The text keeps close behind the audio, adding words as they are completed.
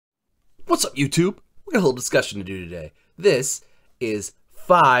What's up, YouTube? We got a little discussion to do today. This is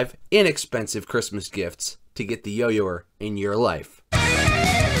 5 inexpensive Christmas gifts to get the yo-yoer in your life.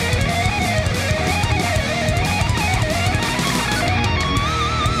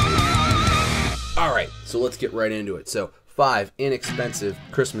 Alright, so let's get right into it. So, 5 inexpensive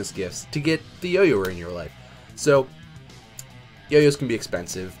Christmas gifts to get the yo-yoer in your life. So, yo-yos can be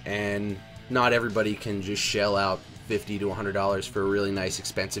expensive, and not everybody can just shell out $50 to $100 for a really nice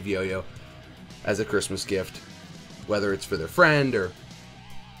expensive yo-yo as a Christmas gift, whether it's for their friend or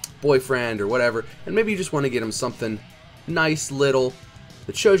boyfriend or whatever. And maybe you just want to get them something nice, little,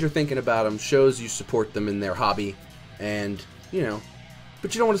 that shows you're thinking about them, shows you support them in their hobby, and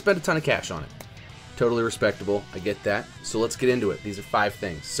but you don't want to spend a ton of cash on it. Totally respectable, I get that. So let's get into it. These are 5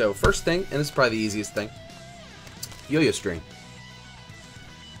 things. So first thing, and this is probably the easiest thing, yo-yo string.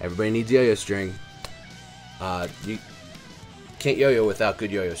 Everybody needs yo-yo string. You can't yo-yo without good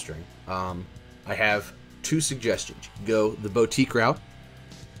yo-yo string. I have 2 suggestions. Go the boutique route,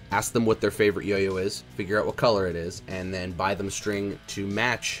 ask them what their favorite yo-yo is, figure out what color it is, and then buy them string to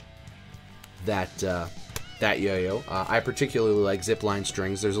match that that yo-yo. I particularly like zipline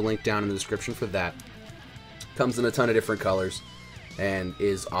strings. There's a link down in the description for that. Comes in a ton of different colors and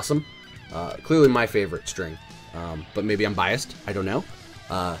is awesome. Clearly my favorite string, but maybe I'm biased. I don't know.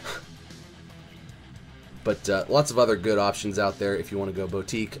 But lots of other good options out there if you want to go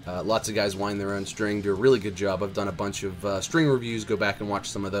boutique. Lots of guys wind their own string, do a really good job. I've done a bunch of string reviews. Go back and watch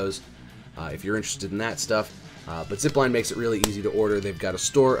some of those if you're interested in that stuff. But Zipline makes it really easy to order. They've got a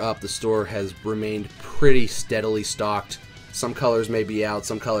store up. The store has remained pretty steadily stocked. Some colors may be out.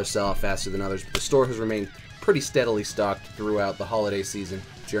 Some colors sell out faster than others. But the store has remained pretty steadily stocked throughout the holiday season.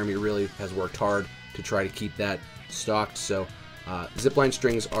 Jeremy really has worked hard to try to keep that stocked. So Zipline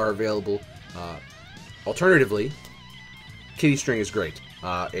strings are available. Alternatively, kitty string is great.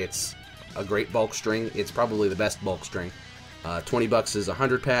 It's a great bulk string. It's probably the best bulk string. 20 bucks is a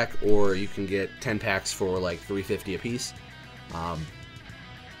 100 pack, or you can get 10 packs for like $3.50 a piece.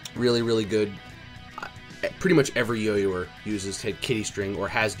 Really, really good. Pretty much every yo-yoer uses kitty string or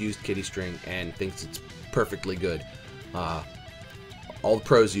has used kitty string and thinks it's perfectly good. All the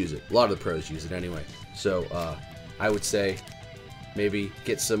pros use it. A lot of the pros use it anyway. So I would say maybe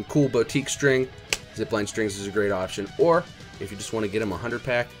get some cool boutique string. Zipline strings is a great option, or if you just want to get them a 100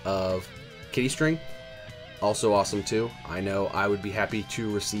 pack of kitty string, also awesome too. I know I would be happy to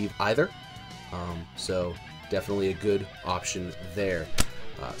receive either, so definitely a good option there.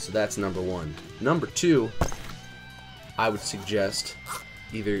 So that's number 1. Number 2, I would suggest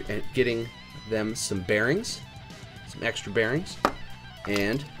either getting them some bearings, some extra bearings,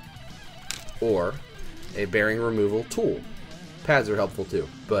 or a bearing removal tool. Pads are helpful too,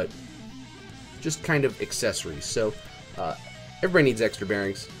 but just kind of accessories. So everybody needs extra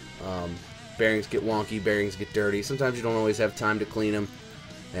bearings. Bearings get wonky, bearings get dirty. Sometimes you don't always have time to clean them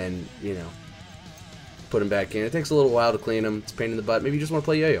and, put them back in. It takes a little while to clean them. It's a pain in the butt. Maybe you just want to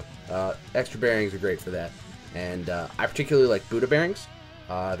play yo-yo. Extra bearings are great for that. And I particularly like Buddha bearings.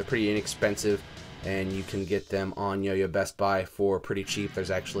 They're pretty inexpensive, and you can get them on Yo-Yo Best Buy for pretty cheap.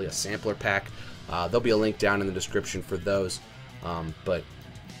 There's actually a sampler pack. There'll be a link down in the description for those. But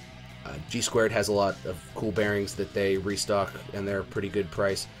G Squared has a lot of cool bearings that they restock, and they're a pretty good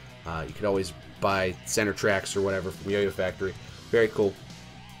price. You could always buy center tracks or whatever from Yo-Yo Factory. Very cool.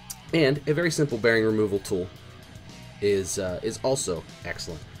 And a very simple bearing removal tool is also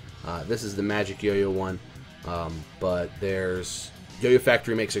excellent. This is the Magic Yo-Yo one, but there's Yo-Yo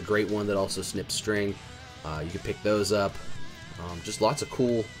Factory makes a great one that also snips string. You can pick those up. Just lots of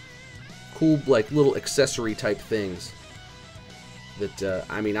cool like little accessory type things. That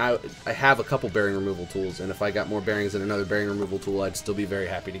I have a couple bearing removal tools, and if I got more bearings and another bearing removal tool, I'd still be very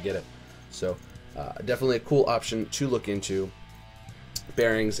happy to get it. So definitely a cool option to look into.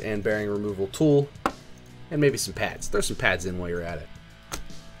 Bearings and bearing removal tool, and maybe some pads. Throw some pads in while you're at it.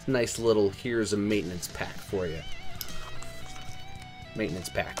 It's a nice little, here's a maintenance pack for you. Maintenance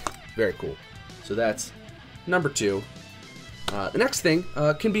pack. Very cool. So that's number 2. The next thing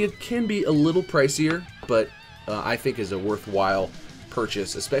can be a little pricier, but I think is a worthwhile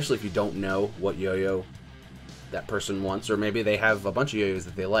purchase, especially if you don't know what yo-yo that person wants, or maybe they have a bunch of yo-yos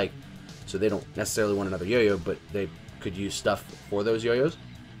that they like, so they don't necessarily want another yo-yo, but they could use stuff for those yo-yos.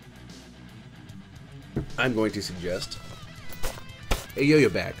 I'm going to suggest a yo-yo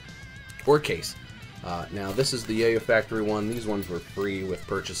bag or case. Now this is the Yo-Yo Factory one. These ones were free with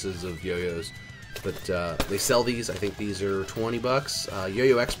purchases of yo-yos, but they sell these. I think these are 20 bucks.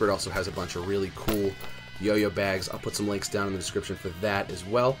 Yo-Yo Expert also has a bunch of really cool yo-yo bags. I'll put some links down in the description for that as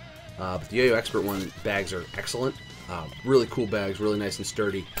well. But the Yo-Yo Expert one bags are excellent. Really cool bags, really nice and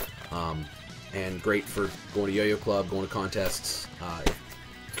sturdy, and great for going to yo-yo club, going to contests.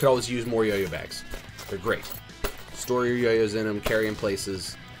 Could always use more yo-yo bags. They're great. Store your yo-yos in them, carry them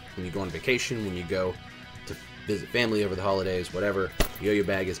places. When you go on vacation, when you go to visit family over the holidays, whatever, yo-yo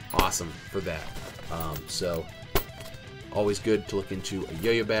bag is awesome for that. So always good to look into a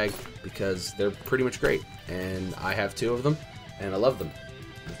yo-yo bag because they're pretty much great. And I have 2 of them, and I love them.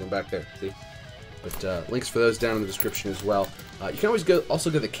 There's one back there, see? But links for those down in the description as well. You can always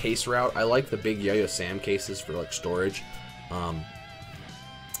also go the case route. I like the big Yo-Yo Sam cases for like storage. I'm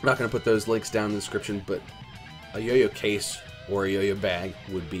not going to put those links down in the description, but a yo-yo case or a yo-yo bag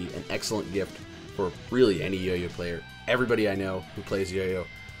would be an excellent gift for really any yo-yo player. Everybody I know who plays yo-yo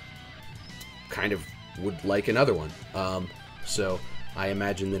kind of would like another one. So I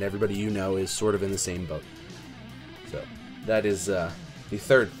imagine that everybody you know is sort of in the same boat. So that is the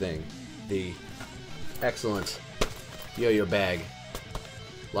third thing, the excellent yo-yo bag.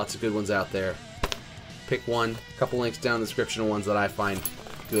 Lots of good ones out there. Pick one. A couple links down in the description of ones that I find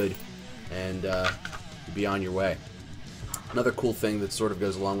good, and you'll be on your way. Another cool thing that sort of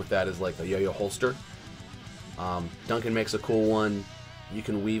goes along with that is like a yo-yo holster. Duncan makes a cool one. You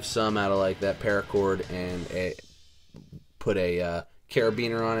can weave some out of like that paracord and put a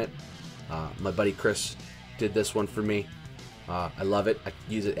carabiner on it. My buddy Chris did this one for me. I love it. I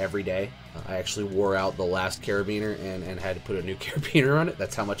use it every day. I actually wore out the last carabiner and had to put a new carabiner on it.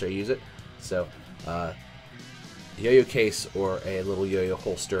 That's how much I use it. So, yo-yo case or a little yo-yo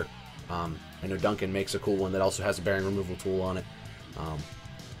holster. I know Duncan makes a cool one that also has a bearing removal tool on it.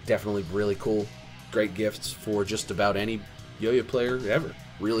 Definitely really cool. Great gifts for just about any yo-yo player ever.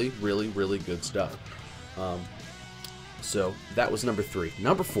 Really, really, really good stuff. So that was number 3.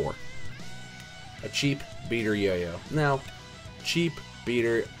 Number 4, a cheap beater yo-yo. Now, cheap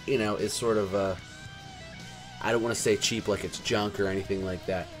beater, you know, is sort of a, I don't want to say cheap like it's junk or anything like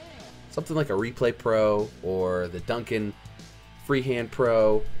that. Something like a Replay Pro or the Duncan Freehand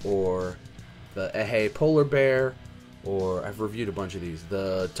Pro or the Ehe Polar Bear, or I've reviewed a bunch of these,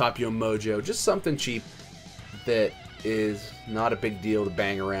 the Tapio Mojo, just something cheap that is not a big deal to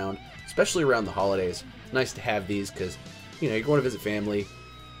bang around, especially around the holidays. Nice to have these because, you know, you're going to visit family,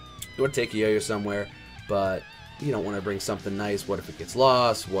 you want to take a yo-yo somewhere, but you don't want to bring something nice. What if it gets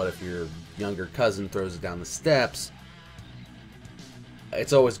lost? What if your younger cousin throws it down the steps?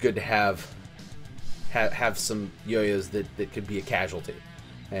 It's always good to have some yo-yos that could be a casualty.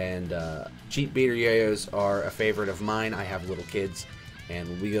 And cheap beater yo-yos are a favorite of mine. I have little kids, and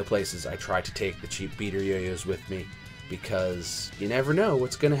when we go places, I try to take the cheap beater yo-yos with me because you never know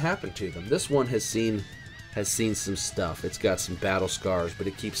what's going to happen to them. This one has seen some stuff. It's got some battle scars, but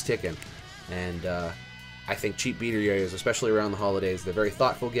it keeps ticking. And I think cheap beater yo-yos, especially around the holidays, they're very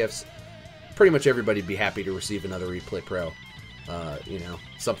thoughtful gifts. Pretty much everybody would be happy to receive another Replay Pro. You know,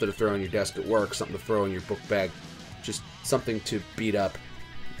 something to throw on your desk at work, something to throw in your book bag, just something to beat up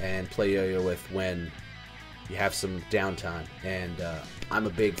and play yo-yo with when you have some downtime. And I'm a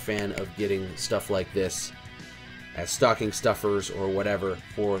big fan of getting stuff like this as stocking stuffers or whatever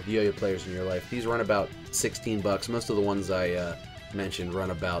for the yo-yo players in your life. These run about 16 bucks. Most of the ones I mentioned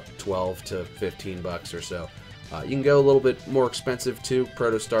run about 12 to 15 bucks or so. You can go a little bit more expensive too.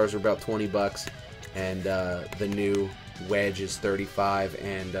 Proto Stars are about 20 bucks, and the new Wedge is 35,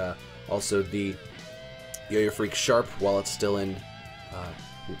 and also the Yo-Yo Freak Sharp, while it's still in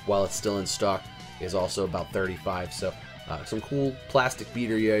stock, is also about 35. So some cool plastic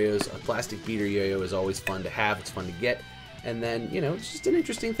beater yo-yos. A plastic beater yo-yo is always fun to have. It's fun to get, and then, you know, it's just an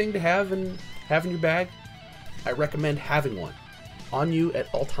interesting thing to have and have in your bag. I recommend having one on you at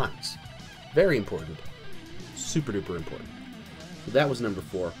all times. Very important. Super duper important. So that was number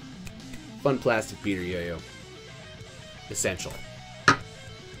 4. Fun plastic beater yo-yo. Essential.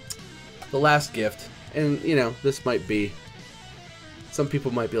 The last gift, and you know, this might be, some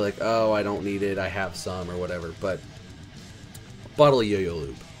people might be like, oh, I don't need it, I have some or whatever, but a bottle of Yo-Yo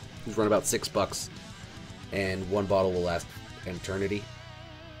Lube. These run about 6 bucks, and one bottle will last an eternity.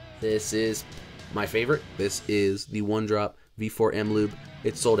 This is my favorite. This is the 1-drop V4M Lube.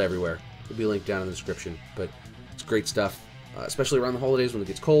 It's sold everywhere. It'll be linked down in the description, but it's great stuff, especially around the holidays when it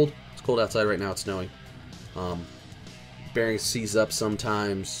gets cold. It's cold outside right now, it's snowing. Bearing seize up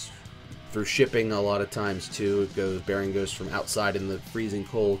sometimes through shipping. A lot of times too, bearing goes from outside in the freezing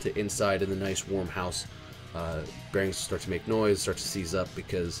cold to inside in the nice warm house. Bearings start to make noise, start to seize up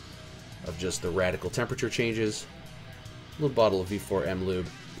because of just the radical temperature changes. A little bottle of V4M Lube,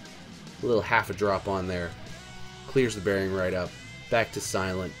 a little half a drop on there, clears the bearing right up, back to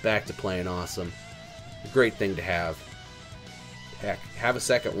silent, back to playing awesome. A great thing to have. Heck, have a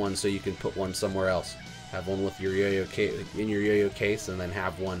second one so you can put one somewhere else. Have one with your yo-yo in your yo-yo case, and then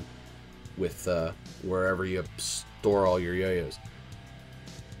have one with wherever you store all your yo-yos.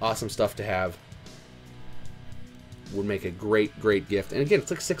 Awesome stuff to have. Would make a great gift. And again,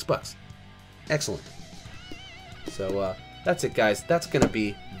 it's like $6. Excellent. So that's it, guys. That's gonna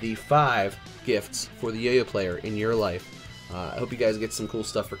be the 5 gifts for the yo-yo player in your life. I hope you guys get some cool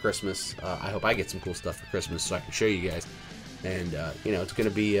stuff for Christmas. I hope I get some cool stuff for Christmas so I can show you guys. And you know, it's gonna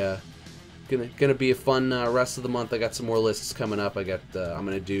be gonna be a fun rest of the month. I got some more lists coming up. I'm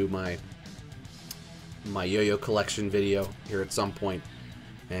gonna do my yo-yo collection video here at some point,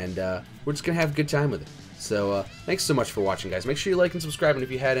 and we're just gonna have a good time with it. So thanks so much for watching, guys. Make sure you like and subscribe, and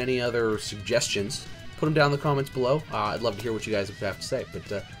if you had any other suggestions, put them down in the comments below. I'd love to hear what you guys have to say.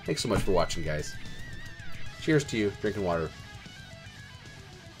 But thanks so much for watching, guys. Cheers to you, drinking water.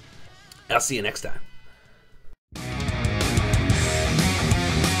 I'll see you next time.